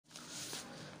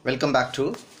Welcome back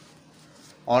to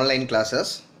online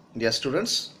classes. Dear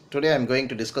students, today I am going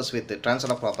to discuss with the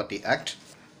Transfer of Property Act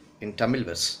in Tamil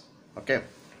verse. Okay.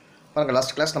 பாருங்க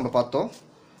last class நம்ம பார்த்தோம்.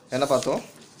 என்ன பார்த்தோம்?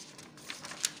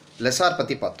 லெசார்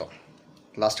பத்தி பார்த்தோம்.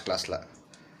 Last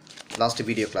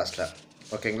video கிளாஸ்ல.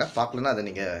 ஓகேங்களா? பார்க்கலனா அதை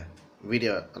நீங்க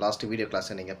லாஸ்ட் வீடியோ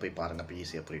கிளாஸை நீங்க போய் பாருங்க. அப்ப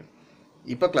ஈஸியா புரியும்.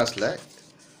 இப்போ கிளாஸ்ல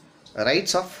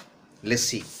Rights of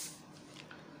Lessee.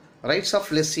 Rights of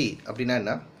Lessee அப்படினா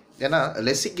என்ன? ஏன்னா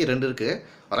லெஸ்ஸிக்கு ரெண்டு இருக்குது,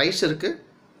 ரைட்ஸ் இருக்குது,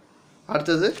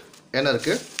 அடுத்தது என்ன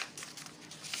இருக்குது,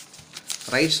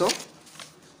 ரைட்ஸும்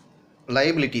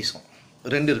லைபிலிட்டிஸும்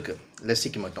ரெண்டு இருக்குது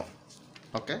லெஸ்ஸிக்கு மட்டும்.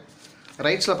 ஓகே,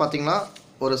 ரைட்ஸில் பார்த்திங்கன்னா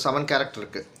ஒரு 7 கேரக்டர்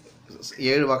இருக்குது,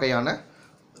 7 வகையான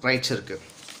ரைட்ஸ் இருக்குது.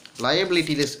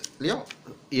 லைபிலிட்டிஸ்லேயும்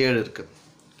 7 இருக்குது.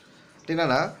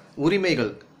 என்னென்னா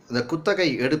உரிமைகள், இந்த குத்தகை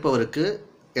எடுப்பவருக்கு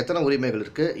எத்தனை உரிமைகள்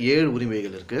இருக்குது? 7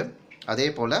 உரிமைகள் இருக்குது. அதே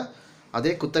போல்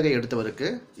அதே குத்தகை எடுத்தவருக்கு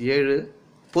 7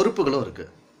 பொறுப்புகளும் இருக்குது.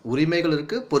 உரிமைகள்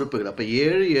இருக்குது, பொறுப்புகள். அப்போ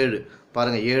 7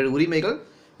 பாருங்கள், 7 உரிமைகள்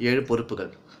 7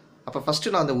 பொறுப்புகள். அப்போ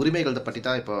ஃபஸ்ட்டு நான் அந்த உரிமைகளை பற்றி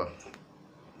தான் இப்போ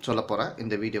சொல்ல போகிறேன்.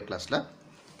 இந்த வீடியோ கிளாஸில்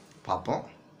பார்ப்போம்,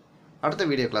 அடுத்த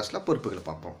வீடியோ கிளாஸில் பொறுப்புகளை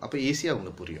பார்ப்போம். அப்போ ஈஸியாக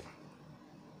உங்களுக்கு புரியும்.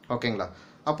 ஓகேங்களா?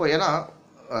 அப்போ ஏன்னா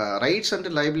rights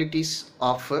and liabilities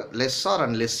of லெஸ்ஸார்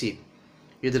and lessee,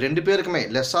 இது ரெண்டு பேருக்குமே,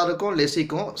 லெஸ்ஸாருக்கும்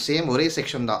லெஸ்ஸிக்கும் சேம் ஒரே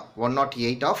செக்ஷன் தான்.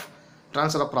 108 of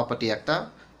transfer of property ஆக்டை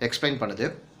explain பண்ணுது.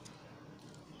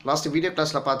 லாஸ்ட் வீடியோ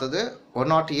கிளாஸில் பார்த்தது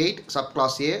 108 சப்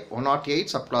கிளாஸ் ஏ, 108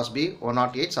 sub clause B,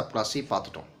 108 sub clause C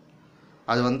பார்த்துட்டோம்.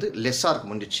 அது வந்து லெஸ்ஸாருக்கு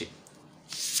முடிஞ்சிச்சு.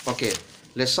 ஓகே,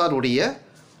 லெஸ்ஸாருடைய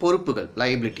பொறுப்புகள்,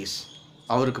 லைபிலிட்டிஸ்,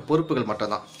 அவருக்கு பொறுப்புகள்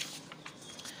மட்டும்தான்.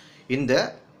 இந்த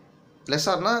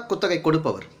லெஸ்ஸார்னா குத்தகை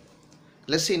கொடுப்பவர்,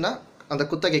 லெஸ்ஸின்னா அந்த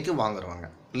குத்தகைக்கு வாங்குறவங்க.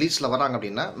 லீஸில் வராங்க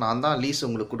அப்படின்னா, நான் தான் லீஸ்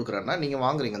உங்களுக்கு கொடுக்குறேன்னா நீங்கள்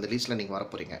வாங்குறீங்க, அந்த லீஸில் நீங்கள்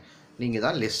வரப்போகிறீங்க, நீங்கள்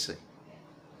தான் லெஸ்ஸு,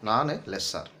 நான்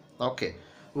லெஸ்ஸார். ஓகே,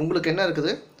 உங்களுக்கு என்ன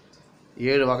இருக்குது?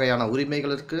 7 வகையான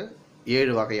உரிமைகள் இருக்குது,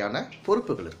 7 வகையான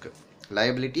பொறுப்புகள் இருக்குது,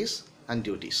 லைபிலிட்டிஸ் அண்ட்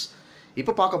டியூட்டிஸ்.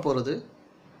 இப்போ பார்க்க போகிறது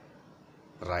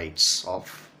ரைட்ஸ்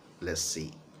ஆஃப் லெஸ்ஸி,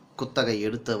 குத்தகை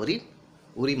எடுத்தவரின்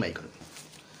உரிமைகள்.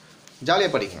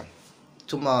 ஜாலியாக படிங்க,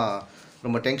 சும்மா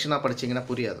ரொம்ப டென்ஷனாக படிச்சிங்கன்னா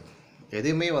புரியாது.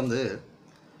 எதுவுமே வந்து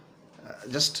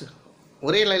ஜஸ்ட்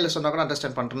ஒரே லைனில் சொன்னால் கூட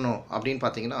அண்டர்ஸ்டாண்ட் பண்ணணும் அப்படின்னு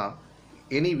பார்த்தீங்கன்னா,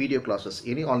 any video classes,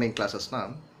 any online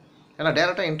கிளாஸஸ்னால், ஏன்னா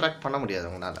டேரெக்டாக இன்ட்ராக்ட் பண்ண முடியாது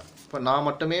உங்களால். இப்போ நான்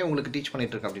மட்டுமே உங்களுக்கு டீச்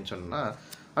பண்ணிகிட்ருக்கேன் அப்படின்னு சொன்னால்,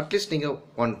 அட்லீஸ்ட் நீங்கள்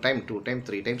 1 டைம் 2 டைம்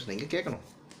 3 டைம்ஸ் நீங்கள் கேட்கணும்.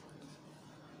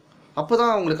 அப்போ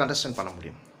தான் உங்களுக்கு அண்டர்ஸ்டாண்ட் பண்ண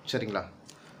முடியும். சரிங்களா?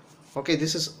 Okay,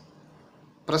 this is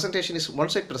presentation is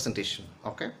one side presentation.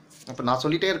 Okay, அப்போ நான்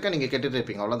சொல்லிகிட்டே இருக்கேன், நீங்கள் கேட்டுகிட்டே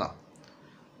இருப்பீங்க, அவ்வளோதான்.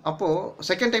 அப்போது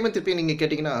செகண்ட் டைமும் திருப்பி நீங்கள்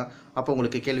கேட்டிங்கன்னா, அப்போ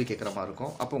உங்களுக்கு கேள்வி கேட்குற மாதிரி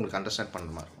இருக்கும், அப்போ உங்களுக்கு அண்டர்ஸ்டாண்ட்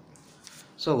பண்ணுற மாதிரி இருக்கும்.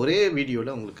 ஸோ ஒரே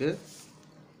வீடியோவில் உங்களுக்கு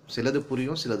சிலது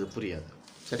புரியும், சிலது புரியாது.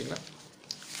 சரிங்களா?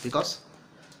 பிகாஸ்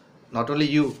நாட் ஓன்லி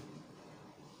யூ,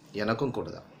 எனக்கும் கூட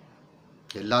தான்,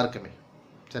 எல்லாருக்குமே.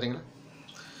 சரிங்களா?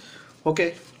 ஓகே,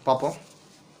 பார்ப்போம்.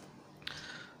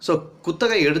 ஸோ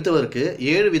குத்தகை எடுத்தவருக்கு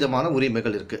 7 விதமான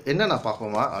உரிமைகள் இருக்குது. என்னென்ன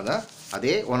பார்ப்போமா? அதான்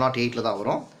அதே 108 தான்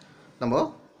வரும். நம்ம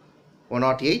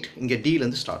 108 இங்கே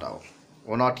டிலேருந்து ஸ்டார்ட் ஆகும்.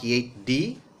 108D,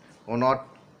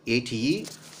 108E,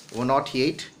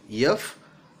 108F,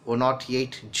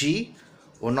 108G,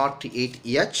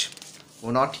 108H,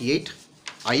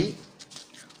 108I,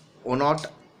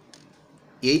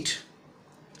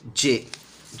 108J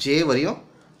வரையும்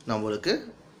நம்மளுக்கு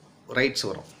ரைட்ஸ்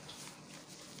வரும்.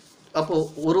 அப்போது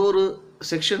ஒரு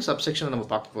செக்ஷன் சப்செக்ஷனை நம்ம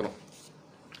பார்க்க போகிறோம்.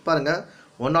 பாருங்கள்,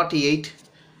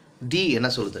 108D என்ன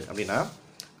சொல்லுது அப்படின்னா,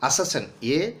 அசசன்,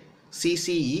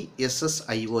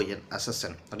 ACCESSION,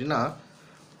 அசசன் அப்படின்னா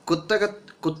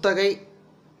குத்தகை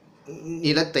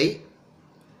நிலத்தை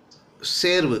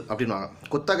சேர்வு அப்படின்வாங்க.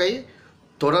 குத்தகை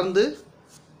தொடர்ந்து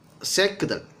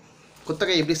சேர்க்குதல்.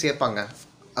 குத்தகை எப்படி சேர்ப்பாங்க,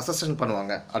 அசசன்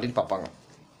பண்ணுவாங்க அப்படின்னு பார்ப்பாங்க.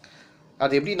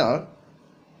 அது எப்படின்னா,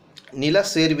 நில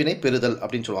சேர்வினை பெறுதல்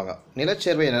அப்படின்னு சொல்லுவாங்க.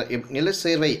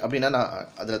 நிலச்சேர்வை அப்படின்னா, நான்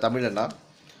அதில் தமிழ்னா,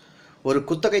 ஒரு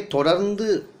குத்தகை தொடர்ந்து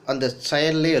அந்த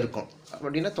செயல்லே இருக்கும்.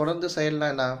 அப்படின்னா தொடர்ந்து செயல்னா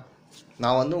என்ன?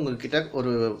 நான் வந்து உங்கள்கிட்ட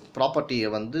ஒரு ப்ராப்பர்ட்டியை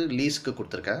வந்து லீஸ்க்கு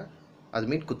கொடுத்துருக்கேன், அது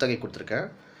மீன் குத்தகை கொடுத்துருக்கேன்.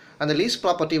 அந்த லீஸ்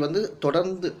ப்ராப்பர்ட்டி வந்து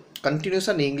தொடர்ந்து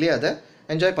கண்டினியூஸாக நீங்களே அதை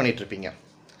என்ஜாய் பண்ணிகிட்ருப்பீங்க.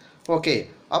 ஓகே,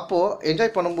 அப்போது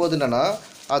என்ஜாய் பண்ணும்போது என்னென்னா,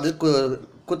 அது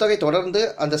குத்தகை தொடர்ந்து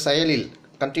அந்த செயலில்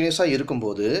கண்டினியூஸாக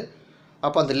இருக்கும்போது,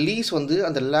 அப்போ அந்த லீஸ் வந்து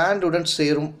அந்த லேண்டுடன்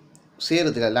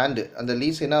சேருது. லேண்டு, அந்த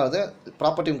லீஸ் என்ன ஆகுது,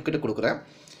 ப்ராப்பர்ட்டி உங்ககிட்ட கொடுக்குறேன்.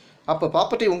 அப்போ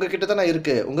ப்ராப்பர்ட்டி உங்ககிட்ட தானே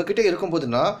இருக்குது. உங்ககிட்ட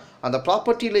இருக்கும்போதுன்னா அந்த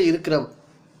ப்ராப்பர்ட்டியில் இருக்கிற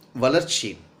வளர்ச்சி,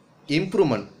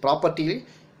 இம்ப்ரூவ்மெண்ட், ப்ராப்பர்ட்டியில்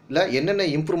என்னென்ன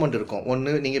இம்ப்ரூவ்மெண்ட் இருக்கும்.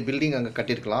 ஒன்று, நீங்கள் பில்டிங் அங்கே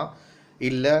கட்டியிருக்கலாம்,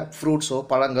 இல்லை ஃப்ரூட்ஸோ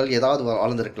பழங்கள் ஏதாவது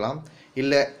வளர்ந்துருக்கலாம்,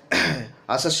 இல்லை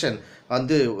அசஷன்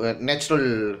வந்து நேச்சுரல்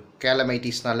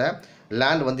கேலமைட்டிஸ்னால்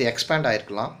லேண்ட் வந்து எக்ஸ்பேண்ட்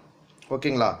ஆகிருக்கலாம்.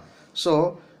 ஓகேங்களா? ஸோ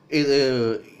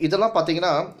இதெல்லாம்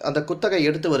பார்த்தீங்கன்னா அந்த குத்தகை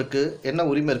எடுத்தவருக்கு என்ன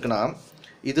உரிமை இருக்குன்னா,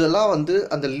 இதெல்லாம் வந்து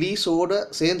அந்த லீஸோடு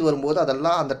சேர்ந்து வரும்போது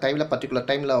அதெல்லாம் அந்த டைமில் பர்டிகுலர்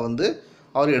டைமில் வந்து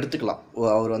அவர் எடுத்துக்கலாம்,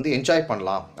 அவர் வந்து என்ஜாய்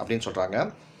பண்ணலாம் அப்படின்னு சொல்கிறாங்க.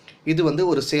 இது வந்து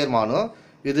ஒரு சேர்மானம்.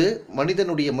 இது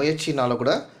மனிதனுடைய முயற்சினால்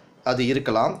கூட அது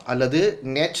இருக்கலாம், அல்லது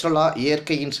நேச்சுரலாக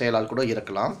இயற்கையின் செயலால் கூட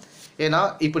இருக்கலாம். ஏன்னா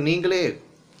இப்போ நீங்களே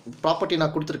ப்ராப்பர்ட்டி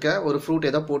நான் கொடுத்துருக்கேன், ஒரு ஃப்ரூட்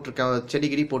எதாவது போட்டிருக்கேன், செடி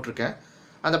கிடி போட்டிருக்கேன்,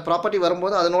 அந்த ப்ராப்பர்ட்டி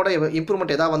வரும்போது அதனோட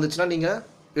இம்ப்ரூவ்மெண்ட் எதாவது வந்துச்சுன்னா நீங்கள்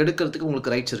எடுக்கிறதுக்கு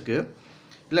உங்களுக்கு ரைட்ஸ் இருக்குது.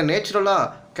 இல்லை நேச்சுரலாக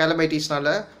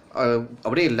கேலமைட்டிஸ்னால்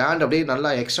அப்படியே லேண்ட் அப்படியே நல்லா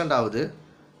எக்ஸ்டெண்ட் ஆகுது,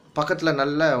 பக்கத்தில்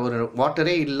நல்ல ஒரு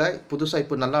வாட்டரே இல்லை, புதுசாக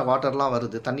இப்போ நல்லா வாட்டர்லாம்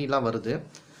வருது, தண்ணிலாம் வருது.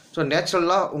 ஸோ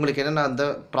நேச்சுரலாக உங்களுக்கு என்னென்ன அந்த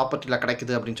ப்ராப்பர்ட்டியில்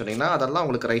கிடைக்குது அப்படின்னு சொன்னிங்கன்னா அதெல்லாம்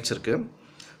உங்களுக்கு ரைட்ஸ் இருக்குது.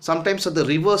 சம்டைம்ஸ் அந்த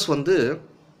ரிவர்ஸ் வந்து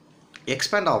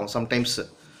எக்ஸ்பேண்ட் ஆகும். சம்டைம்ஸ்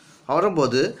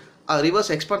வரும்போது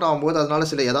ரிவர்ஸ் எக்ஸ்பேண்ட் ஆகும்போது அதனால்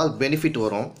சில ஏதாவது பெனிஃபிட்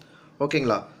வரும்.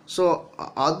 ஓகேங்களா? ஸோ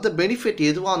அந்த பெனிஃபிட்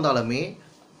எதுவாக இருந்தாலுமே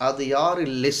அது யார்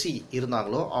லெஸ்ஸி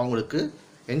இருந்தாங்களோ அவங்களுக்கு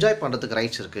என்ஜாய் பண்ணுறதுக்கு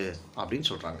ரைட்ஸ் இருக்குது அப்படின்னு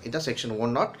சொல்கிறாங்க. இதான் செக்ஷன்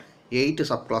 108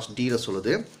 சப்கிளாஸ் டியில்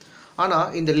சொல்லுது.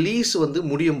 ஆனால் இந்த லீஸ் வந்து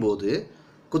முடியும் போது,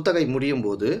 குத்தகை முடியும்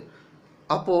போது,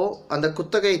 அப்போது அந்த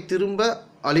குத்தகை திரும்ப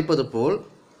அளிப்பது போல்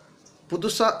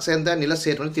புதுசாக சேர்ந்த நில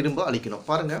சேர்மனை திரும்ப அளிக்கணும்.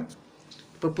 பாருங்கள்,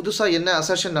 இப்போ புதுசாக என்ன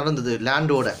அசர்ஷன் நடந்தது,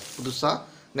 லேண்டோட புதுசாக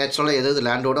நேச்சுரலாக எது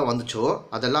லேண்டோட வந்துச்சோ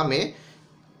அதெல்லாமே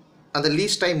அந்த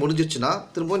லீஸ் டைம் முடிஞ்சிச்சுன்னா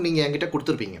திரும்ப நீங்கள் என்கிட்ட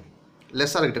கொடுத்துருப்பீங்க,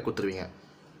 லெஸ்ஸார்கிட்ட கொடுத்துருவீங்க,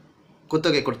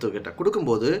 குத்தகை கொடுத்துக்கிட்ட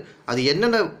கொடுக்கும்போது அது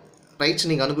என்னென்ன ரைட்ஸ்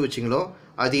நீங்கள் அனுபவிச்சிங்களோ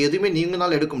அது எதுவுமே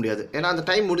நீங்களால் எடுக்க முடியாது. ஏன்னா அந்த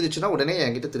டைம் முடிஞ்சிச்சுன்னா உடனே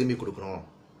என்கிட்ட திரும்பி கொடுக்கணும்.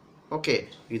 ஓகே,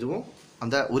 இதுவும்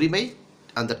அந்த உரிமை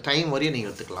அந்த டைம் வரையும்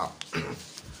நீங்கள் எடுத்துக்கலாம்.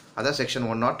 அதான் செக்ஷன்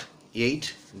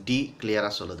 108D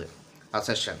கிளியராக சொல்லுது,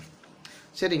 அசெஷன்.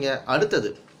 சரிங்க, அடுத்தது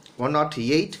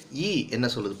 108E என்ன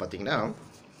சொல்லுது பார்த்தீங்கன்னா,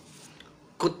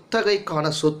 குத்தகைக்கான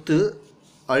சொத்து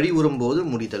அழிவுறும்போது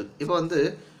முடிதல். இப்போ வந்து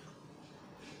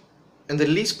இந்த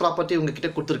லீஸ் ப்ராப்பர்ட்டி உங்ககிட்ட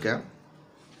கொடுத்துருக்கேன்,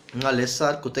 நான்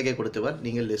லெஸ்ஸார் குத்தகை கொடுத்தவர்,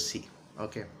 நீங்கள் லெஸ்ஸி.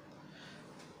 ஓகே,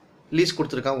 லீஸ்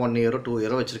கொடுத்துருக்கேன், 1 இயரோ 2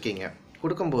 இயரோ வச்சுருக்கீங்க.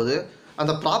 கொடுக்கும்போது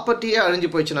அந்த ப்ராப்பர்ட்டியே அழிஞ்சு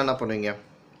போயிடுச்சுன்னா என்ன பண்ணுவீங்க?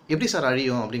 எப்படி சார்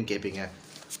அழியும் அப்படின்னு கேட்பீங்க.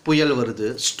 புயல் வருது,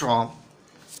 ஸ்ட்ராங்,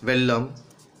 வெள்ளம்,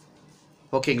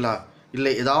 ஓகேங்களா,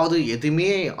 இல்லை ஏதாவது எதுவுமே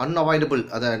அன்அவாய்டபிள்,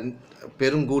 அதை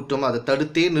பெருங்கூட்டம் அதை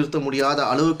தடுத்தே நிறுத்த முடியாத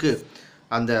அளவுக்கு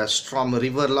அந்த ஸ்ட்ராங்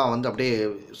ரிவர்லாம் வந்து அப்படியே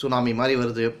சுனாமி மாதிரி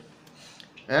வருது,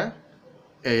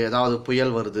 ஏதாவது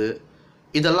புயல் வருது,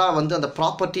 இதெல்லாம் வந்து அந்த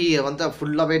ப்ராப்பர்ட்டியை வந்து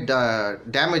ஃபுல்லாகவே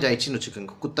டேமேஜ் ஆயிடுச்சுன்னு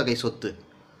வச்சுக்கோங்க. குத்தகை சொத்து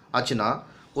ஆச்சுன்னா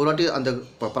ஒரு வாட்டி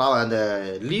அந்த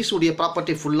லீஸுடைய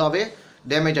ப்ராப்பர்ட்டி ஃபுல்லாகவே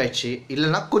டேமேஜ் ஆயிடுச்சு,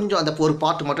 இல்லைன்னா கொஞ்சம் அந்த ஒரு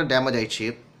பார்ட் மட்டும் டேமேஜ் ஆயிடுச்சு.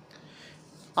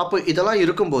 அப்போ இதெல்லாம்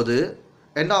இருக்கும்போது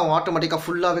என்ன ஆகும்? ஆட்டோமேட்டிக்காக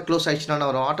ஃபுல்லாகவே க்ளோஸ் ஆகிடுச்சுன்னா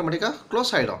வரும், ஆட்டோமேட்டிக்காக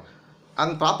க்ளோஸ் ஆகிடும்.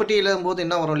 அங்கே ப்ராப்பர்ட்டி இல்லாதபோது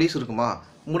என்ன வரும்? லீஸ் இருக்குமா?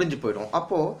 முடிஞ்சு போயிடும்.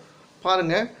 அப்போது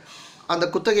பாருங்கள், அந்த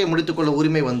குத்தகையை முடித்துக்கொள்ள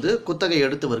உரிமை வந்து குத்தகை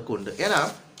எடுத்தவருக்கு உண்டு. ஏன்னா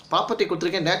ப்ராப்பர்ட்டி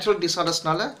கொடுத்துருக்கேன், நேச்சுரல்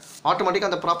டிசார்டர்ஸ்னால ஆட்டோமேட்டிக்காக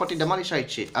அந்த ப்ராப்பர்ட்டி டெமாலிஷ்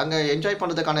ஆகிடுச்சு, அங்கே என்ஜாய்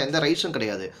பண்ணுறதுக்கான எந்த ரைட்ஸும்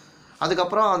கிடையாது.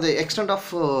 அதுக்கப்புறம் அந்த எக்ஸ்டெண்ட் ஆஃப்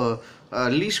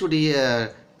லீஸுடைய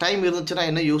டைம் இருந்துச்சுன்னா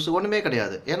என்ன யூஸ்? ஒன்றுமே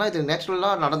கிடையாது. ஏன்னா இது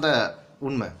நேச்சுரலாக நடந்த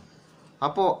உண்மை.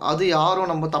 அப்போது அது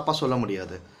யாரும் நம்ம தப்பாக சொல்ல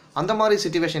முடியாது. அந்த மாதிரி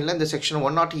சிச்சுவேஷனில் இந்த செக்ஷன்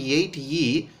 108E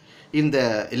இந்த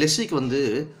லெஸ்ஸிக்கு வந்து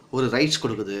ஒரு ரைட்ஸ்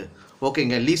கொடுக்குது.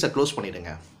 ஓகேங்க, லீஸை க்ளோஸ்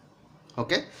பண்ணிவிடுங்க.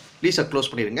 ஓகே, லீஸை க்ளோஸ்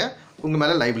பண்ணிவிடுங்க, உங்கள்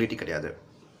மேலே லைபிலிட்டி கிடையாது,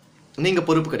 நீங்கள்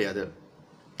பொறுப்பு கிடையாது.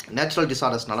 நேச்சுரல்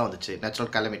டிசார்டர்ஸ்னால வந்துச்சு,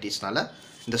 நேச்சுரல் கேலமிட்டிஸ்னால,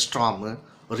 இந்த ஸ்ட்ராமு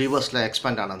ரிவர்ஸில்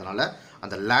எக்ஸ்பேண்ட் ஆனதுனால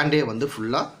அந்த லேண்டே வந்து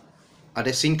ஃபுல்லாக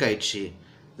அப்படியே சிங்க் ஆகிடுச்சு,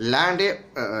 லேண்டே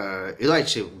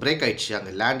இதாகிடுச்சு, பிரேக் ஆகிடுச்சு,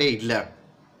 அங்கே லேண்டே இல்லை,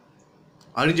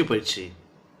 அழிஞ்சு போயிடுச்சு.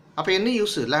 அப்போ என்ன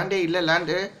யூஸ்? லேண்டே இல்லை,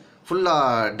 லேண்டு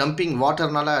ஃபுல்லாக டம்பிங்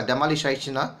வாட்டர்னால டெமாலிஷ்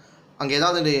ஆகிடுச்சுன்னா அங்கே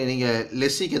ஏதாவது நீங்கள்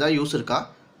லெஸ்ஸிக்கு ஏதாவது யூஸ் இருக்கா?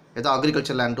 ஏதாவது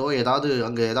அக்ரிகல்ச்சர் லேண்டோ ஏதாவது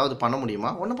அங்கே ஏதாவது பண்ண முடியுமா?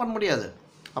 ஒன்றும் பண்ண முடியாது.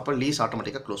 அப்போ லீஸ்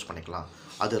ஆட்டோமேட்டிக்காக க்ளோஸ் பண்ணிக்கலாம்.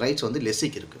 அது ரைட்ஸ் வந்து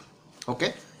லெஸ்ஸிக்கு இருக்குது. ஓகே,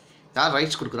 யார்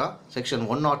ரைட்ஸ் கொடுக்குறா? Section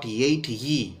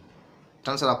 108E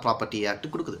transfer of property act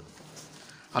கொடுக்குது.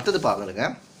 அடுத்தது பாருங்க,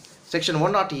 செக்ஷன்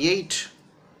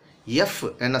 108F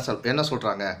என்ன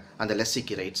சொல்கிறாங்க? அந்த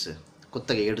லெஸ்ஸிக்கு ரைட்ஸு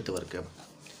குத்தகை எடுத்தவருக்கு.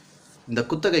 இந்த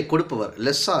குத்தகை கொடுப்பவர்,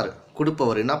 லெஸ்ஸார்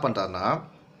கொடுப்பவர் என்ன பண்ணுறாருன்னா,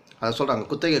 அதை சொல்கிறாங்க,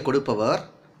 குத்தகை கொடுப்பவர்,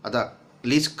 அதான்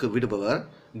லீஸ்க்கு விடுபவர்,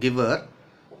 கிவர்,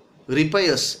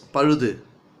 ரிப்பேர்ஸ் பழுது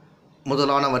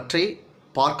முதலானவற்றை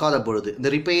பார்க்காத பொழுது, இந்த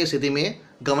ரிப்பேர்ஸ் எதுவுமே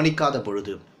கவனிக்காத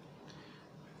பொழுது,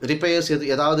 ரிப்பேர்ஸ்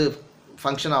ஏதாவது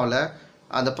ஃபங்க்ஷன் ஆகல,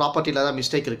 அந்த ப்ராப்பர்ட்டியில் ஏதாவது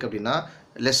மிஸ்டேக் இருக்குது அப்படின்னா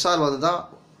லெஸ்ஸார் வந்து தான்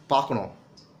பார்க்கணும்.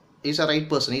 Is a right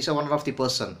person, is a one of the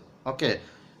person. Okay,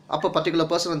 அப்போ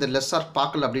பர்டிகுலர் பர்சன் அந்த லெஸ்ஸார்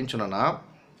பார்க்கல அப்படின்னு சொன்னோன்னா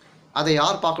அதை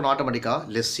யார் பார்க்கணும்? ஆட்டோமேட்டிக்காக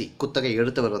லெஸ்ஸி, குத்தகை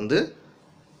எடுத்தவர் வந்து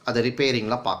அதை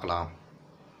ரிப்பேரிங்லாம் பார்க்கலாம்.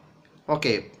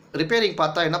 ஓகே, ரிப்பேரிங்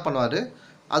பார்த்தா என்ன பண்ணுவார்?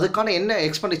 அதுக்கான என்ன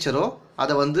எக்ஸ்பெண்டிச்சரோ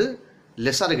அதை வந்து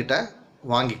லெஸ்ஸார்கிட்ட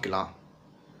வாங்கிக்கலாம்.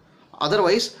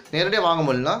 அதர்வைஸ் நேரடியாக வாங்க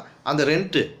முடியலனா அந்த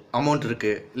ரெண்ட்டு அமௌண்ட்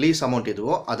இருக்குது, லீஸ் அமௌண்ட்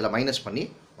எதுவோ அதில் மைனஸ் பண்ணி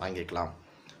வாங்கிக்கலாம்.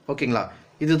 ஓகேங்களா?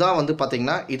 இதுதான் வந்து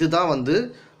பார்த்திங்கன்னா இதுதான் வந்து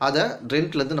அதை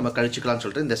ரெண்ட்லேருந்து நம்ம கழிச்சிக்கலாம்னு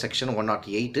சொல்லிட்டு இந்த செக்ஷன்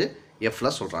 108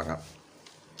 எஃப்பில் சொல்கிறாங்க.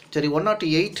 சரி,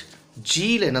 108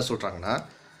 ஜியில் என்ன சொல்கிறாங்கன்னா,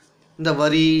 இந்த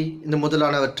வரி இந்த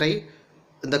முதலானவற்றை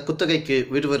இந்த குத்தகைக்கு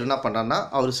விடுவர் என்ன பண்ணுறாருன்னா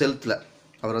அவர் செலுத்தலை,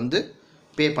 அவர் வந்து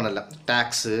பே பண்ணலை.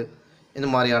 டேக்ஸு இந்த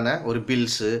மாதிரியான ஒரு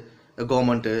பில்ஸு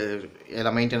கவர்மெண்ட்டு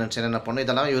எல்லாம் மெயின்டெனன்ஸ் என்னென்ன பண்ணணும்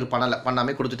இதெல்லாம் இவர்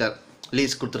பண்ணாமல் கொடுத்துட்டார்.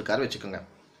 லீஸ் கொடுத்துருக்காரு வச்சுக்கோங்க.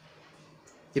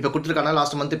 இப்போ கொடுத்துருக்காங்க,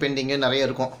 லாஸ்ட் மந்த்து பெண்டிங்கு நிறைய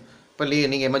இருக்கும். இப்போ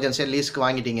நீங்கள் எமர்ஜென்சியாக லீஸ்க்கு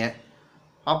வாங்கிட்டீங்க.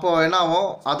 அப்போது என்ன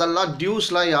ஆகும், அதெல்லாம்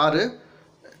டியூஸ்லாம் யார்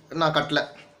நான் கட்டலை,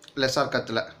 லெஸ்ஸார்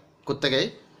கட்டலை, குத்தகை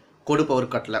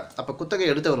கொடுப்பவர் கட்டலை, அப்போ குத்தகை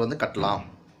எடுத்தவர் வந்து கட்டலாம்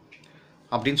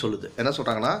அப்படின்னு சொல்லுது. என்ன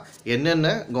சொல்கிறாங்கன்னா, என்னென்ன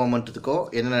கவர்மெண்ட்டுக்கோ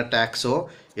என்னென்ன டேக்ஸோ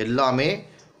எல்லாமே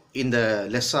இந்த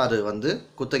லெஸ்ஸார் வந்து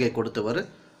குத்தகை கொடுத்தவர்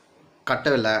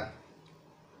கட்டவில்லை,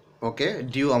 ஓகே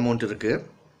டியூ அமௌண்ட் இருக்குது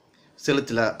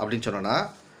செலுத்தலை அப்படின்னு சொன்னோன்னா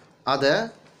அதை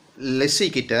லெஸ்ஸி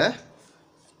கிட்ட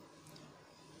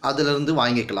அதிலிருந்து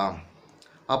வாங்கிக்கலாம்.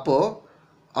 அப்போது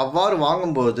அவ்வாறு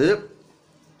வாங்கும்போது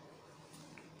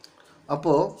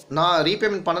நான்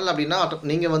ரீபேமெண்ட் பண்ணலை அப்படின்னா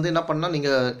நீங்கள் வந்து என்ன பண்ணால்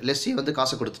நீங்கள் லெஸ்ஸி வந்து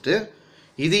காசை கொடுத்துட்டு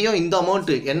இதையும் இந்த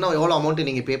அமௌண்ட்டு எவ்வளோ அமௌண்ட்டு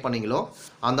நீங்கள் பே பண்ணீங்களோ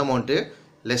அந்த அமௌண்ட்டு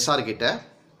லெஸ்ஸார்கிட்ட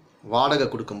வாடகை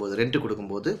கொடுக்கும்போது ரெண்ட்டு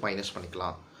கொடுக்கும்போது மைனஸ்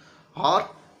பண்ணிக்கலாம். ஆர்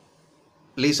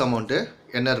லீஸ் அமௌண்ட்டு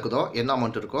என்ன இருக்குதோ என்ன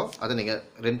அமௌண்ட் இருக்கோ அதை நீங்கள்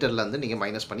ரெண்டர்லேருந்து நீங்கள்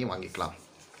மைனஸ் பண்ணி வாங்கிக்கலாம்.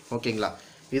 ஓகேங்களா?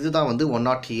 இதுதான் வந்து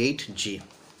 108 ஜி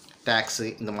டேக்ஸு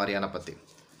இந்த மாதிரியான பற்றி.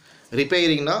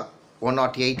 ரிப்பேரிங்னா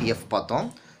 108 எஃப் பார்த்தோம்.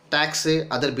 டேக்ஸு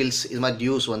அதர் பில்ஸ் இது மாதிரி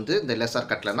டியூஸ் வந்து இந்த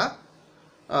லெஸ்ஸார் கட்டலைன்னா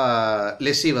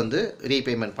லெஸ்ஸி வந்து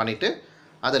ரீபேமெண்ட் பண்ணிவிட்டு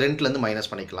அதை ரெண்ட்லேருந்து மைனஸ்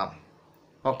பண்ணிக்கலாம்.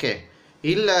 ஓகே,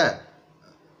 இல்லை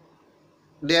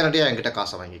நேரடியாக என்கிட்ட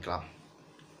காசை வாங்கிக்கலாம்.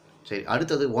 சரி,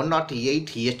 அடுத்தது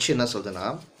 108 ஹெச் என்ன சொல்லுதுன்னா,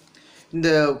 இந்த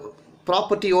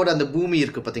ப்ராப்பர்ட்டியோட அந்த பூமி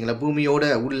இருக்குது பார்த்தீங்களா, பூமியோட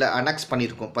உள்ள அனெக்ஸ்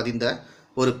பண்ணியிருக்கோம் பதிந்த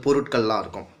ஒரு பொருட்கள்லாம்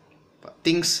இருக்கும்,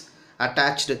 things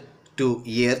attached to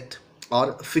earth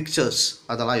R fixtures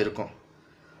அதெல்லாம் இருக்கும்.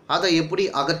 அதை எப்படி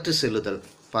அகற்று செல்லுதல்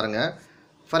பாருங்கள்.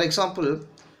 ஃபார் எக்ஸாம்பிள்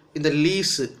இந்த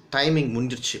லீஸு டைமிங்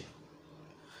முடிஞ்சிருச்சு,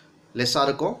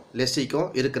 லெஸ்ஸாருக்கும் லெஸ்ஸிக்கும்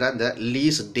இருக்கிற இந்த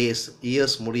லீஸ் டேஸ்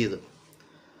இயர்ஸ் முடியுது.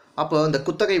 அப்போ இந்த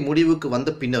குத்தகை முடிவுக்கு வந்த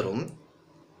பின்னரும்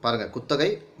பாருங்கள், குத்தகை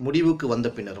முடிவுக்கு வந்த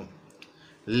பின்னரும்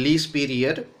லீஸ்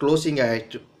பீரியட் க்ளோசிங்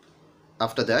ஆகிட்டு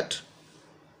ஆஃப்டர் தட்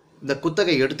இந்த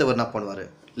குத்தகை எடுத்தவர் என்ன பண்ணுவார்,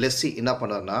 லெஸ்ஸி என்ன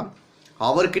பண்ணுவார்னா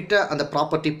அவர்கிட்ட அந்த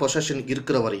ப்ராப்பர்ட்டி பொசஷன்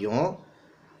இருக்கிற வரையும்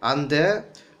அந்த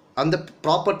அந்த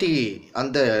ப்ராப்பர்ட்டி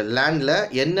அந்த லேண்டில்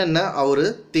என்னென்ன அவர்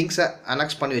திங்ஸை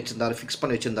அனெக்ஸ் பண்ணி வச்சுருந்தாரோ ஃபிக்ஸ்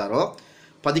பண்ணி வச்சுருந்தாரோ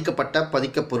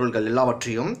பதிக்க பொருள்கள்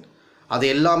எல்லாவற்றையும் அதை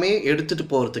எல்லாமே எடுத்துகிட்டு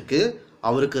போகிறதுக்கு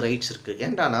அவருக்கு ரைட்ஸ் இருக்குது.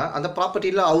 ஏன்டானா அந்த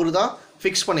ப்ராப்பர்ட்டியில் அவர் தான்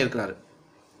ஃபிக்ஸ் பண்ணியிருக்கிறாரு.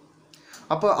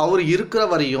 அப்போ அவர் இருக்கிற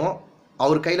வரையும்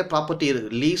அவர் கையில் ப்ராப்பர்ட்டி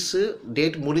லீஸு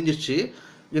டேட் முடிஞ்சிச்சு,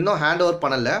 இன்னும் ஹேண்ட் ஓவர்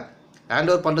பண்ணலை.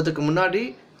 ஹேண்ட் ஓவர் பண்ணுறதுக்கு முன்னாடி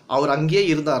அவர் அங்கேயே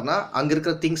இருந்தார்னா அங்கே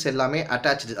இருக்கிற திங்ஸ் எல்லாமே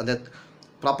அட்டாச்சு, அந்த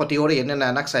ப்ராப்பர்ட்டியோடு என்னென்ன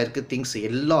அனெக்ஸ் ஆகிருக்கு திங்ஸ்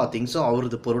எல்லா திங்ஸும்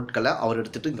அவரது பொருட்களை அவர்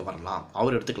எடுத்துகிட்டு இங்கே வரலாம்,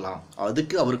 அவர் எடுத்துக்கலாம்.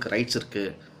 அதுக்கு அவருக்கு ரைட்ஸ்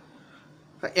இருக்குது.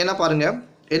 என்ன பாருங்கள்,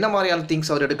 என்ன மாதிரியான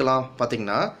திங்ஸ் அவர் எடுக்கலாம்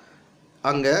பார்த்தீங்கன்னா,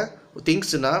 அங்கே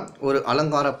திங்ஸ்னால் ஒரு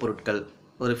அலங்கார பொருட்கள்,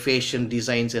 ஒரு ஃபேஷன்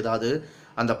டிசைன்ஸ் ஏதாவது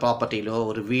அந்த ப்ராப்பர்ட்டியிலோ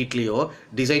ஒரு வீட்லேயோ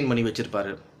டிசைன் பண்ணி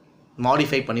வச்சுருப்பார்,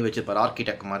 மாடிஃபை பண்ணி வச்சுருப்பார்,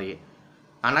 ஆர்கிடெக்ட் மாதிரி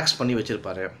அனெக்ஸ் பண்ணி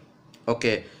வச்சுருப்பார்.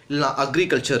 ஓகே, இல்லை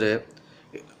அக்ரிகல்ச்சர்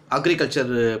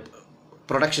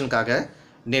ப்ரொடக்ஷனுக்காக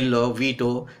நெல்லோ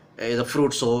வீட்டோ ஏதோ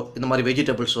ஃப்ரூட்ஸோ இந்த மாதிரி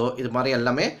வெஜிடபிள்ஸோ இது மாதிரி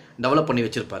எல்லாமே டெவலப் பண்ணி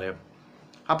வச்சுருப்பார்.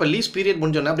 அப்போ லீஸ் பீரியட்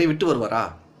முடிஞ்சோடனே அப்படியே விட்டு வருவாரா?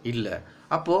 இல்லை.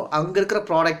 அப்போது அங்கே இருக்கிற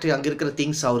ப்ராடக்ட் அங்கே இருக்கிற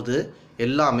திங்ஸ் ஆகுது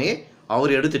எல்லாமே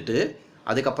அவர் எடுத்துகிட்டு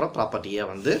அதுக்கப்புறம் ப்ராப்பர்ட்டியை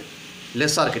வந்து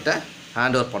லெஸ்ஸார்கிட்ட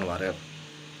ஹேண்ட் ஓவர் பண்ணுவார்.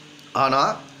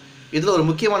 ஆனால் இதில் ஒரு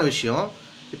முக்கியமான விஷயம்,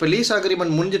 இப்போ லீஸ்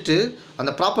அக்ரிமெண்ட் முடிஞ்சிட்டு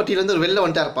அந்த ப்ராப்பர்ட்டிலேருந்து ஒரு வெளில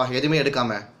வந்துட்டார்ப்பா எதுவுமே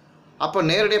எடுக்காமல், அப்போ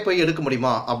நேரடியாக போய் எடுக்க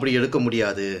முடியுமா? அப்படி எடுக்க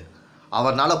முடியாது.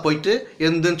 அவர்னால் போயிட்டு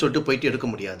எந்துன்னு சொல்லிட்டு போயிட்டு எடுக்க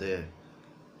முடியாது.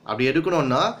 அப்படி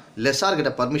எடுக்கணுன்னா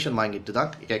லெஸ்ஸார்கிட்ட பர்மிஷன் வாங்கிட்டு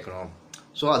தான் கேட்கணும்.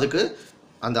 ஸோ அதுக்கு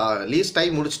அந்த லீஸ்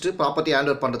டைம் முடிச்சுட்டு ப்ராப்பர்ட்டி ஹேண்ட்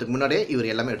ஓவர் பண்ணுறதுக்கு முன்னாடியே இவர்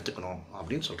எல்லாமே எடுத்துக்கணும்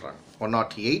அப்படின்னு சொல்கிறாங்க.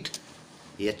 108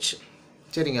 ஹெச்.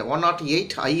 சரிங்க,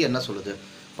 108 ஐ என்ன சொல்லுது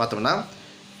பார்த்தோம்னா,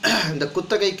 இந்த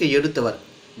குத்தகைக்கு எடுத்தவர்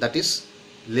தட் இஸ்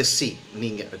லெஸ்ஸி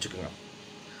நீங்கள் வச்சுக்கோங்க,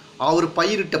 அவர்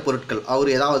பயிரிட்ட பொருட்கள், அவர்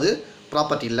ஏதாவது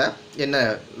ப்ராப்பர்ட்டியில் என்ன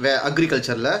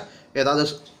அக்ரிகல்ச்சரில் ஏதாவது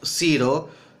சீடோ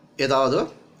ஏதாவது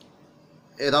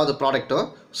ப்ராடக்டோ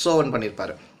சோவன்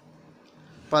பண்ணியிருப்பார்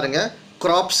பாருங்கள்.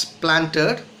 Graphs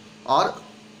planted R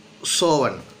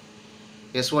சோவன்,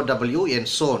 SOWN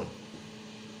zone,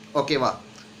 ஓகேவா?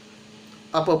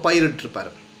 அப்போ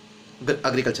பயிரிட்டிருப்பார்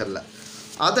அக்ரிகல்ச்சரில்.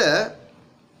 அதை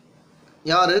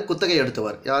யார் குத்தகை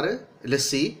எடுத்தவர், யார்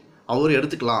லெஸ்ஸி, அவர்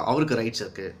எடுத்துக்கலாம், அவருக்கு ரைட்ஸ்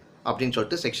இருக்குது அப்படின்னு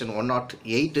சொல்லிட்டு செக்ஷன்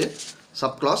 108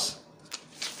 சப்கிளாஸ்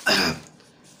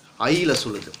ஐயில்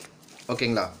சொல்லுது.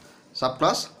 ஓகேங்களா,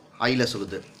 சப்கிளாஸ் ஐயில்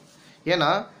சொல்லுது.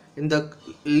 ஏன்னா இந்த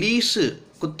லீஸு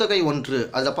குத்தகை ஒன்று,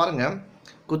 அதில் பாருங்கள்,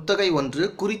 குத்தகை ஒன்று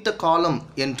குறித்த காலம்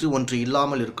என்று ஒன்று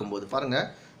இல்லாமல் இருக்கும்போது, பாருங்கள்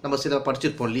நம்ம சில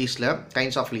படிச்சிருப்போம் லீஸில்,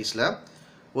 கைண்ட்ஸ் ஆஃப் லீஸில்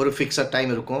ஒரு ஃபிக்ஸட் டைம்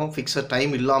இருக்கும், ஃபிக்ஸட்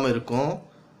டைம் இல்லாமல் இருக்கும்,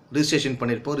 ரிஜிஸ்ட்ரேஷன்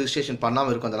பண்ணியிருப்போம், ரிஜிஸ்ட்ரேஷன்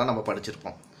பண்ணாமல் இருக்கும், அதெல்லாம் நம்ம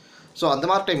படிச்சிருப்போம். ஸோ அந்த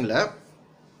மாதிரி டைமில்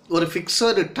ஒரு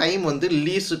ஃபிக்ஸடு டைம் வந்து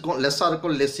லீஸுக்கும்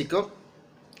லெஸ்ஸாருக்கும் லெஸ்ஸிக்கும்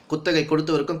குத்தகை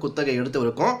கொடுத்தவருக்கும் குத்தகை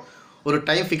எடுத்தவருக்கும் ஒரு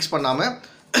டைம் ஃபிக்ஸ் பண்ணாமல்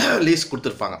லீஸ்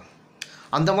கொடுத்துருப்பாங்க.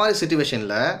 அந்த மாதிரி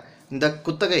சிச்சுவேஷனில் இந்த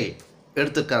குத்தகை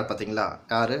எடுத்துருக்கார் பார்த்தீங்களா,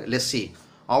 யார் லெஸ்ஸி,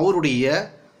 அவருடைய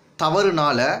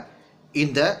தவறுனால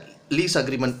இந்த லீஸ்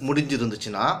அக்ரிமெண்ட்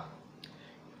முடிஞ்சிருந்துச்சுன்னா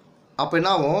அப்போ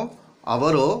என்னாகும்,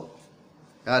 அவரோ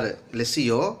யார்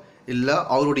லெஸ்ஸியோ இல்லை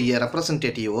அவருடைய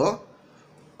ரெப்ரசன்டேட்டிவோ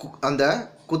அந்த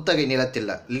குத்தகை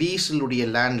நிலத்தில் லீஸுடைய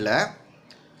லேண்டில்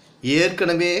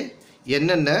ஏற்கனவே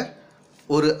என்னென்ன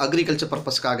ஒரு அக்ரிகல்ச்சர்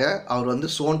பர்பஸ்க்காக அவர் வந்து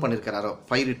சோன் பண்ணியிருக்கிறாரோ,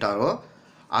 பயிரிட்டாரோ,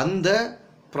 அந்த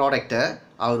ப்ராடக்டை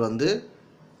அவர் வந்து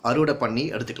அறுவடை பண்ணி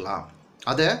எடுத்துக்கலாம்.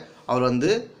 அதை அவர்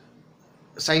வந்து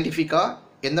சயின்டிஃபிக்காக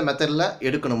எந்த மெத்தடில்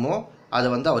எடுக்கணுமோ அதை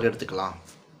வந்து அவர் எடுத்துக்கலாம்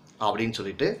அப்படின்னு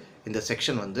சொல்லிட்டு இந்த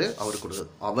செக்ஷன் வந்து அவர் கொடுக்குது.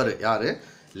 அவர் யார்,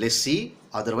 லெஸ்ஸி,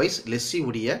 அதர்வைஸ் லெஸ்ஸி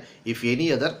உடைய இஃப் எனி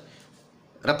அதர்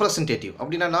ரெப்ரசன்டேட்டிவ்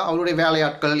அப்படின்னா அவருடைய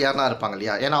வேலையாட்கள் யாருனா இருப்பாங்க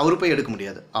இல்லையா, ஏன்னா அவரு போய் எடுக்க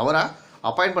முடியாது, அவரை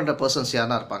அப்பாயிண்ட் பண்ணுற பர்சன்ஸ்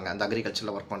யாருனா இருப்பாங்க, அந்த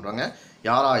அக்ரிகல்ச்சரில் ஒர்க் பண்ணுறவங்க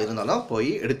யாராக இருந்தாலும் போய்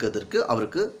எடுக்கிறதுக்கு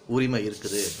அவருக்கு உரிமை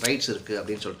இருக்குது, ரைட்ஸ் இருக்குது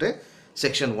அப்படின்னு சொல்லிட்டு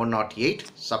செக்ஷன் 108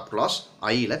 சப் கிளாஸ்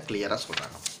ஐயில் கிளியராக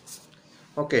சொல்கிறாங்க.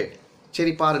 ஓகே,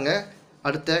 சரி பாருங்கள்,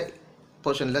 அடுத்த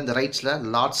போர்ஷனில் இந்த ரைட்ஸில்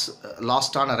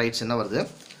லாஸ்டான ரைட்ஸ் என்ன வருது,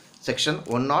 செக்ஷன்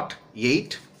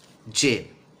 108J.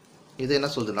 இது என்ன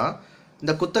சொல்லுதுன்னா,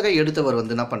 இந்த குத்தகை எடுத்தவர்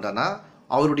வந்து என்ன பண்ணுறாருன்னா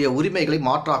அவருடைய உரிமைகளை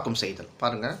மாற்றாக்கம் செய்தல்.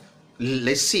 பாருங்கள்,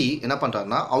 லெஸ்ஸி என்ன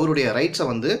பண்ணுறாருன்னா அவருடைய ரைட்ஸை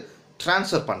வந்து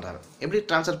ட்ரான்ஸ்ஃபர் பண்ணுறாரு. எப்படி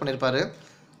ட்ரான்ஸ்ஃபர் பண்ணியிருப்பார்,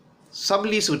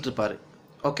 சப்லீஸ் விட்டுருப்பார்.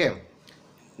 ஓகே,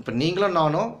 இப்போ நீங்களும்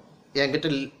நானும் என்கிட்ட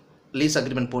லீஸ்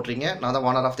அக்ரிமெண்ட் போட்டுறீங்க, நான் தான்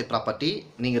ஓனர் ஆஃப் தி ப்ராப்பர்ட்டி,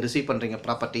 நீங்கள் ரிசீவ் பண்ணுறீங்க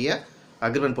ப்ராப்பர்ட்டியை,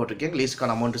 அக்ரிமெண்ட் போட்டிருக்கீங்க,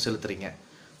 லீஸுக்கான அமௌண்ட்டு செலுத்துறீங்க.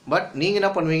 பட் நீங்கள்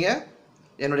என்ன பண்ணுவீங்க,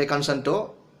 என்னுடைய கன்சன்ட்டோ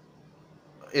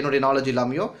என்னுடைய நாலேஜ்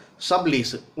இல்லாமையோ சப்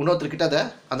லீஸு இன்னொருத்தர்கிட்ட அதை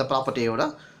அந்த ப்ராப்பர்ட்டியோட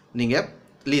நீங்கள்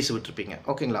லீஸ் விட்டுருப்பீங்க.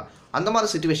 ஓகேங்களா, அந்த மாதிரி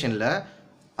சிச்சுவேஷனில்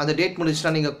அந்த டேட்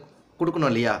முடிஞ்சுன்னா நீங்கள் கொடுக்கணும்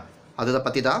இல்லையா, அதை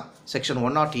பற்றி தான் செக்ஷன்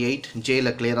 108Jயில்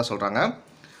கிளியராக சொல்கிறாங்க.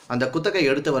 அந்த குத்தகை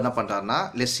எடுத்தவர் என்ன பண்ணுறாருன்னா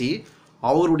லெஸ்ஸி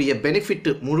அவருடைய பெனிஃபிட்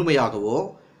முழுமையாகவோ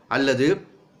அல்லது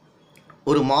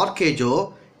ஒரு மார்க்கேஜோ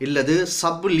இல்லது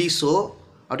சப் லீஸோ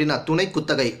அப்படின்னா துணை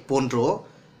குத்தகை போன்றோ,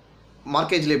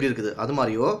 மார்க்கேஜில் எப்படி இருக்குது அது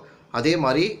மாதிரியோ, அதே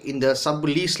மாதிரி இந்த சப்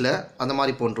லீஸில் அந்த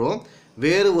மாதிரி போன்றோ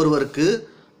வேறு ஒருவருக்கு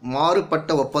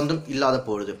மாறுபட்ட ஒப்பந்தம் இல்லாத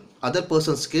பொழுது, அதர்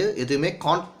பர்சன்ஸ்க்கு எதுவுமே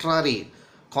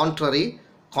கான்ட்ரரி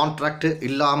கான்ட்ராக்ட்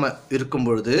இல்லாமல் இருக்கும்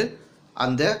பொழுது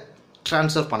அந்த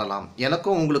ட்ரான்ஸ்ஃபர் பண்ணலாம்.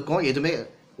 எனக்கும் உங்களுக்கும் எதுவுமே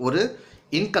ஒரு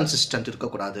இன்கன்சிஸ்டன்ட்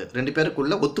இருக்கக்கூடாது, ரெண்டு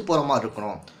பேருக்குள்ளே ஒத்து போகிற மாதிரி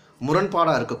இருக்கணும்,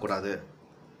 முரண்பாடாக இருக்கக்கூடாது,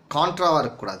 கான்ட்ராவாக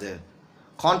இருக்கக்கூடாது,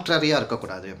 கான்ட்ரரியாக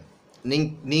இருக்கக்கூடாது,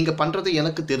 நீங்கள் பண்ணுறது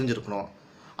எனக்கு தெரிஞ்சிருக்கணும்.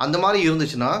 அந்த மாதிரி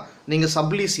இருந்துச்சுன்னா நீங்கள்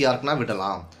சப்லீஸ் யாருக்குன்னா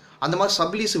விடலாம். அந்த மாதிரி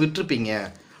சப்லீஸ் விட்டுருப்பீங்க.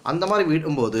 அந்த மாதிரி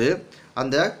விடும்போது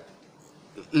அந்த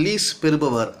லீஸ்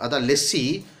பெறுபவர் அதான்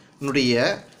லெஸ்ஸினுடைய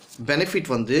பெனிஃபிட்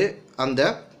வந்து அந்த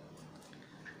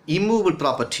இம்மூவபிள்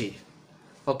ப்ராப்பர்ட்டி.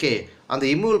 ஓகே, அந்த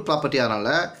இம்மூவபிள் ப்ராப்பர்ட்டி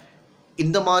அதனால்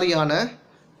இந்த மாதிரியான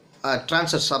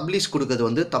ட்ரான்ஸ்ஃபர் சப்லீஸ் கொடுக்கறது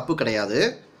வந்து தப்பு கிடையாது.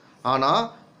 ஆனால்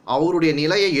அவருடைய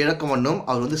நிலையை இழக்கும் வண்ணம்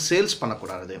அவர் வந்து சேல்ஸ்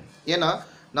பண்ணக்கூடாது. ஏன்னா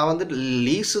நான் வந்து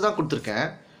லீஸு தான் கொடுத்துருக்கேன்,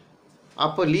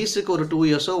 அப்போ லீஸுக்கு ஒரு 2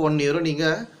 இயர்ஸோ 1 இயரோ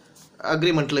நீங்கள்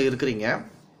அக்ரிமெண்ட்டில் இருக்கிறீங்க.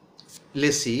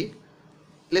 லெஸ்ஸி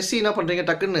என்ன பண்ணுறீங்க,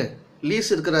 டக்குன்னு லீஸ்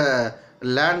இருக்கிற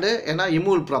லேண்டு ஏன்னா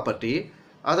இம்மூவபிள் ப்ராப்பர்ட்டி,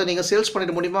 அதை நீங்கள் சேல்ஸ்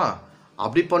பண்ணிட முடியுமா,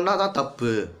 அப்படி பண்ணால் தான்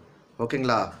தப்பு.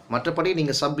 ஓகேங்களா, மற்றபடி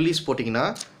நீங்கள் சப்லீஸ் போட்டிங்கன்னா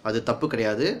அது தப்பு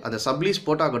கிடையாது. அந்த சப்லீஸ்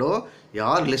போட்டால் கூட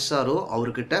யார் லெஸ்ஸாரோ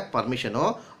அவர்கிட்ட பர்மிஷனோ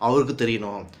அவருக்கு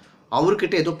தெரியணும்,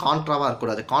 அவர்கிட்ட எதுவும் கான்ட்ராவாக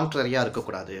இருக்கக்கூடாது, கான்ட்ரரியாக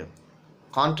இருக்கக்கூடாது.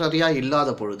 கான்ட்ரரியாக இல்லாத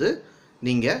பொழுது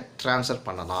நீங்கள் ட்ரான்ஸ்ஃபர்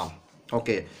பண்ணலாம்.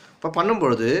 ஓகே, இப்போ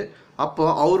பண்ணும்பொழுது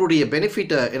அப்போது அவருடைய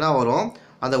பெனிஃபிட்டை என்ன வரும்,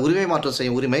 அந்த உரிமை மாற்றம்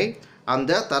செய்யும் உரிமை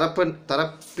அந்த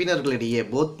தரப்பினர்களிடையே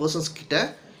போத் பர்சன்ஸ் கிட்ட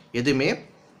எதுவுமே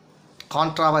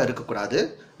கான்ட்ராவாக இருக்கக்கூடாது.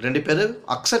 ரெண்டு பேரும்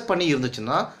அக்செப்ட் பண்ணி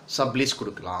இருந்துச்சுன்னா சப்லீஸ்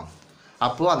கொடுக்கலாம்.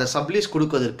 அப்போது அந்த சப்லீஸ்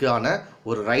கொடுக்கறதுக்கான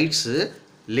ஒரு ரைட்ஸு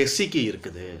லெஸ்ஸிக்கு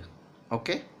இருக்குது.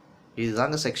 ஓகே,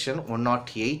 இதுதாங்க செக்ஷன்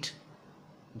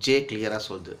 108J கிளியராக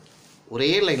சொல்லுது.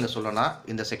 ஒரே லைனில் சொல்லணும்னா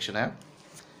இந்த செக்ஷனை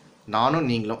நானும்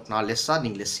நீங்களும், நான் லெஸ்ஸா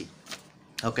நீங்கள் லெஸ்ஸி,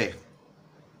 ஓகே,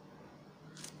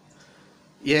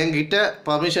 என்கிட்ட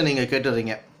பர்மிஷன் நீங்கள்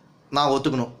கேட்டுடுறீங்க, நான்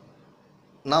ஒத்துக்கணும்.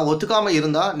 நான் ஒத்துக்காமல்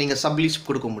இருந்தால் நீங்கள் சப்லீஸ்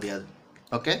கொடுக்க முடியாது.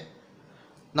 ஓகே,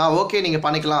 நான் ஓகே நீங்கள்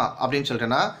பண்ணிக்கலாம் அப்படின்னு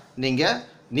சொல்லிட்டேன்னா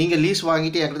நீங்கள் லீஸ்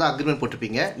வாங்கிட்டு என்கிட்ட தான் அக்ரிமெண்ட்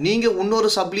போட்டிருப்பீங்க. நீங்கள் இன்னொரு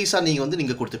சப்லீஸாக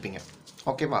நீங்கள் கொடுத்துப்பீங்க.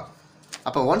 ஓகேவா?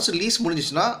 அப்போ ஒன்ஸ் லீஸ்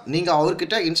முடிஞ்சிச்சுன்னா நீங்கள்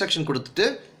அவர்கிட்ட இன்ஸ்ட்ரக்ஷன் கொடுத்துட்டு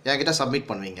என்கிட்ட சப்மிட்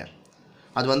பண்ணுவீங்க.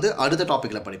 அது அடுத்த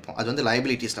டாப்பிக்கில் படிப்போம். அது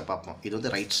லைபிலிட்டிஸில் பார்ப்போம்.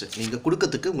 இது ரைட்ஸு. நீங்கள்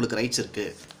கொடுக்கறதுக்கு உங்களுக்கு ரைட்ஸ்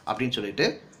இருக்குது அப்படின்னு சொல்லிட்டு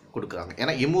கொடுக்குறாங்க.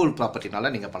 ஏன்னா இம்மூவல் ப்ராப்பர்ட்டினால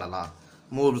நீங்கள் பண்ணலாம்,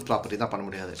 மூவல் ப்ராப்பர்ட்டி தான் பண்ண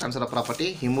முடியாது. ட்ரான்ஸ்ஃபர் ஆஃப் ப்ராப்பர்ட்டி,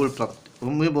 இம்மூவல்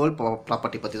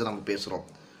ப்ராப்பர்ட்டி பற்றி தான் நம்ம பேசுகிறோம்.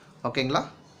 ஓகேங்களா?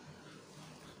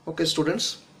 ஓகே ஸ்டூடெண்ட்ஸ்,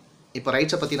 இப்போ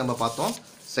ரைட்ஸை பற்றி நம்ம பார்த்தோம்.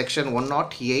 செக்ஷன்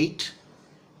 108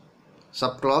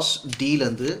 சப்க்ளாஸ்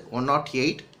டிலேருந்து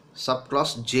 108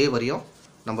 சப்க்ளாஸ் ஜே வரையும்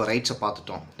நம்ம ரைட்ஸை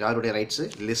பார்த்துட்டோம். யாருடைய ரைட்ஸு?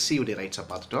 லெஸ்ஸியுடைய ரைட்ஸை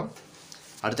பார்த்துட்டோம்.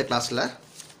 அடுத்த கிளாஸில்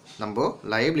நம்ம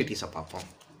லயபிலிட்டிஸை பார்ப்போம்.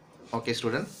 Okay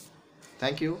student,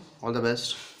 thank you, all the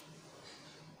best,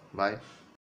 bye.